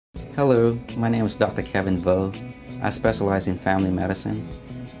Hello, my name is Dr. Kevin Vo. I specialize in family medicine.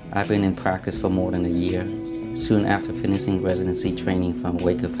 I've been in practice for more than a year, soon after finishing residency training from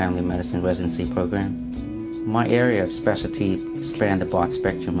Waco Family Medicine Residency Program. My area of specialty spanned the broad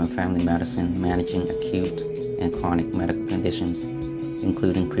spectrum of family medicine, managing acute and chronic medical conditions,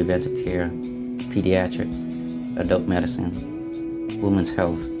 including preventive care, pediatrics, adult medicine, women's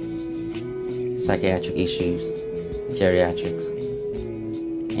health, psychiatric issues, geriatrics,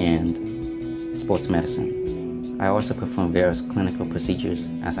 and sports medicine. I also perform various clinical procedures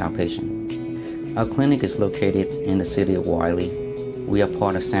as outpatient. Our clinic is located in the city of Wiley. We are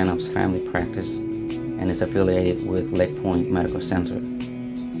part of Sanops Family Practice and is affiliated with Lake Point Medical Center.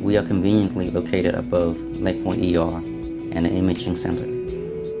 We are conveniently located above Lake Point ER and the Imaging Center.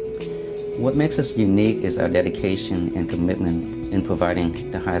 What makes us unique is our dedication and commitment in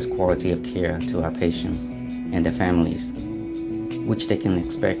providing the highest quality of care to our patients and their families, which they can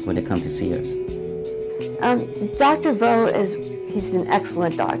expect when they come to see us. Dr. Vo he's an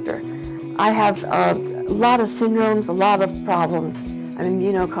excellent doctor. I have a lot of syndromes, a lot of problems. I'm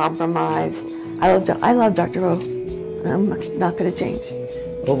immunocompromised. I love Dr. Vo, and I'm not going to change.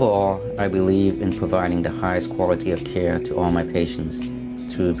 Overall, I believe in providing the highest quality of care to all my patients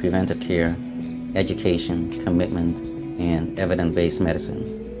through preventive care, education, commitment, and evidence-based medicine.